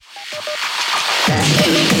La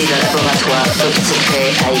sécurité d'un laboratoire top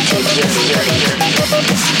secret a été violée.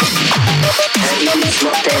 Un virus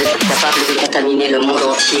mortel capable de contaminer le monde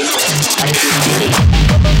entier a été libéré.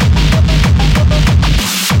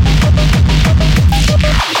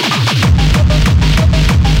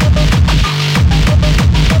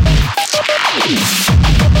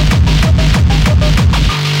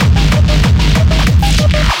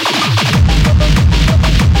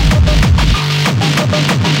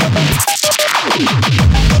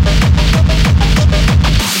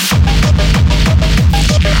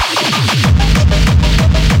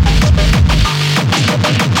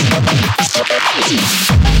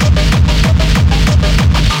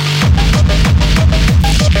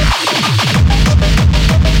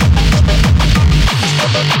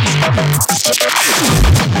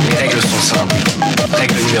 Les règles sont simples.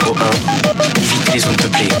 Règle numéro 1, évitez les zones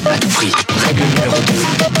peuplées à tout prix. Règle numéro 2,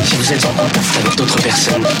 si vous êtes en contact avec d'autres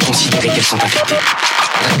personnes, considérez qu'elles sont infectées.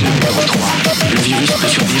 Règle numéro 3, le virus peut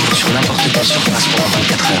survivre sur n'importe quelle surface pendant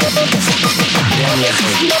 24 heures. Dernière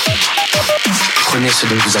règle, prenez ce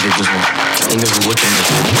dont vous avez besoin et ne vous retournez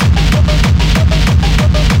pas.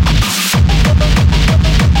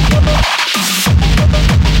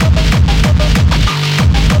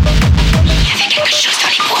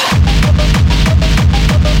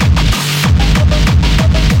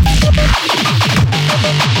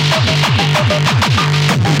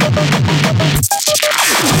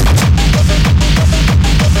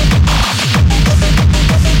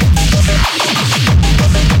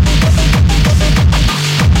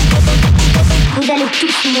 Vous allez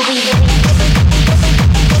tous mourir.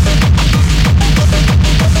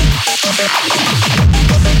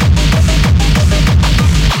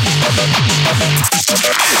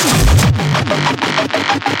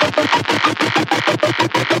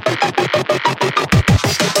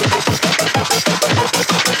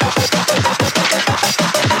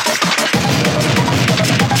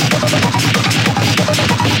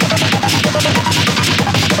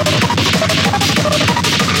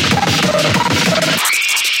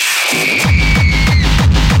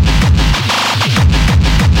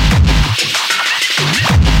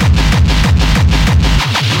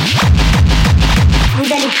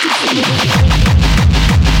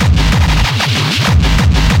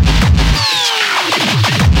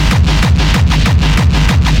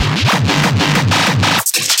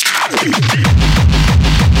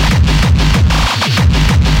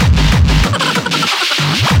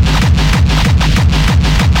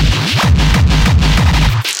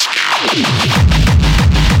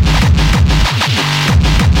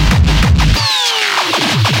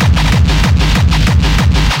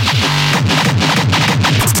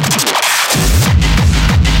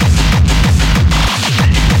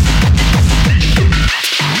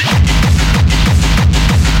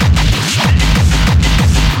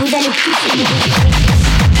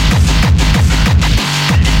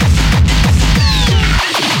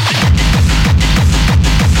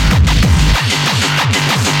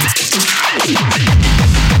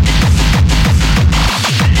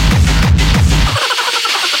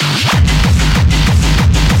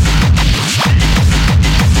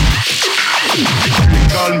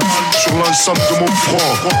 Sur l'ensemble de mon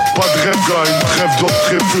front, pas de rêve gars, une trêve d'autres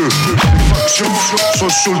très peu. Les factions sont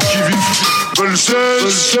sur le qui-vive. Veulent si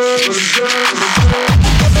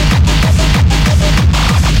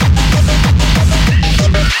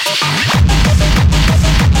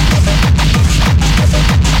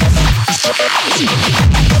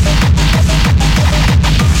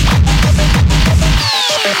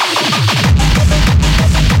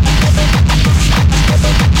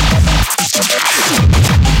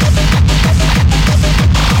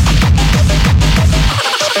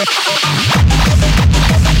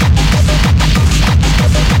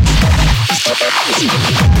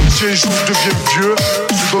un jour je deviens vieux,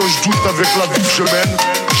 ce dont je doute avec la vie que je mène,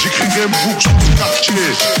 j'écrirai un bouc sur le quartier.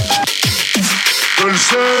 Je le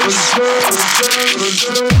sais.